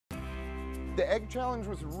The egg challenge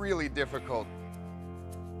was really difficult.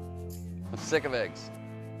 I'm sick of eggs.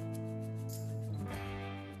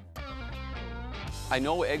 I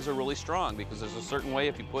know eggs are really strong because there's a certain way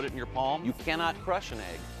if you put it in your palm, you cannot crush an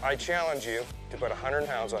egg. I challenge you to put 100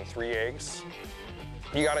 pounds on 3 eggs.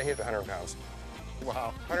 You gotta hit 100 pounds.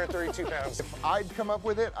 Wow. 132 pounds. If I'd come up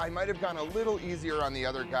with it, I might have gone a little easier on the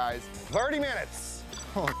other guys. 30 minutes.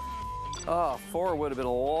 Oh, 4 would have been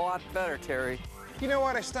a lot better, Terry. You know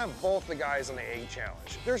what? I stumped both the guys on the egg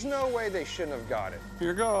challenge. There's no way they shouldn't have got it.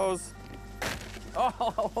 Here goes.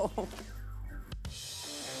 Oh!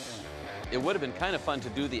 It would have been kind of fun to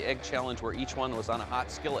do the egg challenge where each one was on a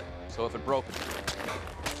hot skillet. So if it broke,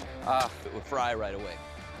 it would fry right away.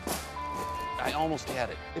 I almost had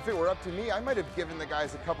it. If it were up to me, I might have given the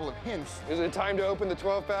guys a couple of hints Is it time to open the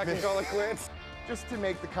 12-pack and call it quits? just to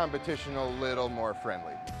make the competition a little more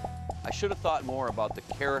friendly. I should have thought more about the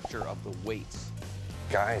character of the weights.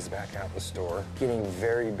 Guys back out the store getting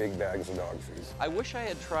very big bags of dog food. I wish I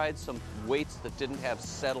had tried some weights that didn't have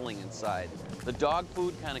settling inside. The dog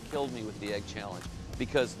food kind of killed me with the egg challenge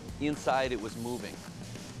because inside it was moving.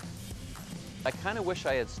 I kind of wish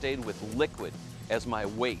I had stayed with liquid as my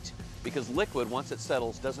weight because liquid, once it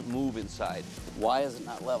settles, doesn't move inside. Why is it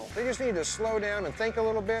not level? They just need to slow down and think a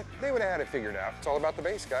little bit. They would have had it figured out. It's all about the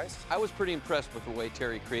base, guys. I was pretty impressed with the way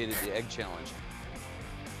Terry created the egg challenge.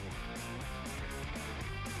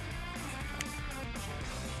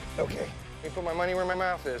 Okay. Let me put my money where my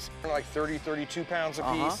mouth is. Like 30, 32 pounds a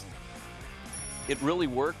piece. It really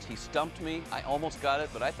worked. He stumped me. I almost got it,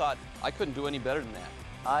 but I thought I couldn't do any better than that.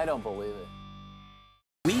 I don't believe it.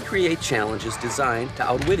 We create challenges designed to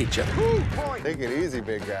outwit each other. Take it easy,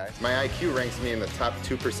 big guy. My IQ ranks me in the top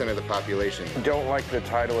 2% of the population. Don't like the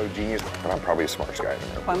title of genius, but I'm probably the smartest guy in the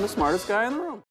room. I'm the smartest guy in the room.